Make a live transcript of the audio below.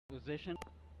Position.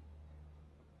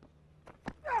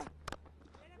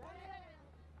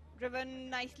 Driven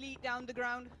nicely down the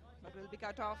ground, but will be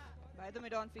cut off by the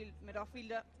mid-off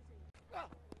fielder.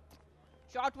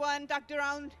 Short one, tucked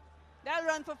around. That'll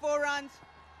run for 4 runs.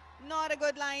 Not a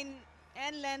good line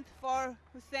and length for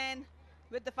Hussain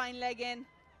with the fine leg in.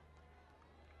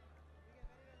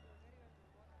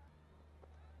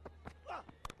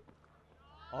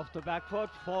 Off the back foot,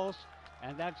 forced,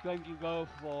 and that's going to go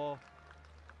for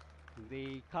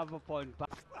the cover point.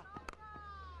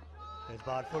 इस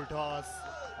बार full toss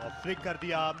और flick कर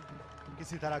दिया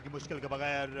किसी तरह की मुश्किल के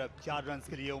बगैर 4 रन्स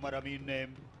के लिए उमर अमीन ने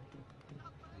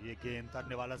ये गेंद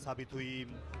तरने वाला साबित हुई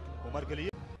उमर के लिए।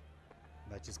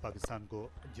 मैचेस पाकिस्तान को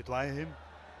जितवाए हैं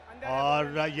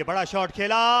और ये बड़ा शॉट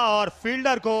खेला और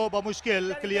फील्डर को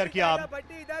बमुश्किल क्लियर किया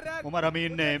उमर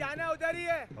अमीन ने,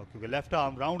 क्योंकि left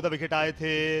arm round the wicket आए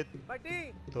थे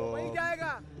तो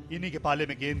इन्हीं के पाले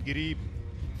में गेंद गिरी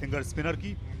फिंगर स्पिनर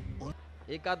की।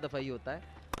 एक आध दफा ही होता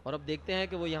है और अब देखते हैं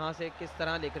कि वो यहाँ से किस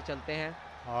तरह लेकर चलते हैं।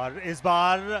 और इस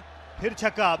बार फिर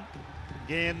छक्का,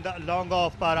 गेंद लॉन्ग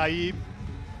ऑफ पर आई,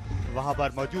 वहां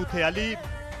पर मौजूद थे अली,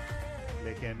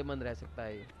 लेकिन बंद रह सकता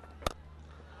है।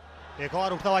 एक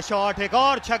और उठता हुआ शॉट, एक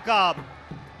और छक्का,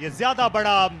 ये ज्यादा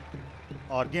बड़ा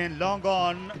और गेंद लॉन्ग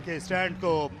ऑन के स्टैंड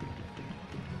को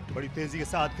बड़ी तेजी के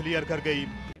साथ क्लियर कर गई।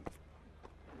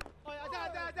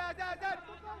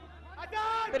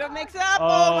 Bit of mix-up.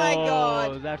 Oh my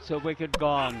God! That's a wicket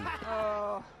gone.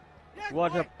 Oh.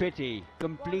 What a pity!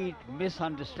 Complete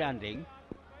misunderstanding.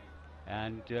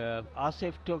 And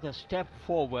Asif took a step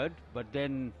forward, but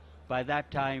then by that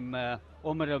time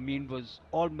Umar Amin was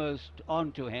almost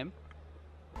on to him.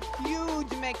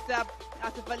 Huge mix-up.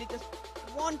 Asif Ali just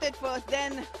wanted first,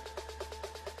 then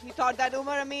he thought that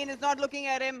Umar Amin is not looking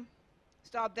at him.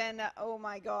 Stop then. Oh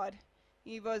my God!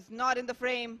 He was not in the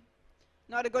frame.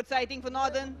 Not a good sighting for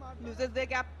Northern.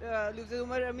 Loses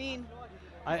Umar Amin.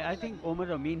 I think Umar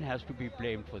Amin has to be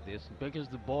blamed for this because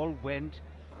the ball went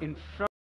in front.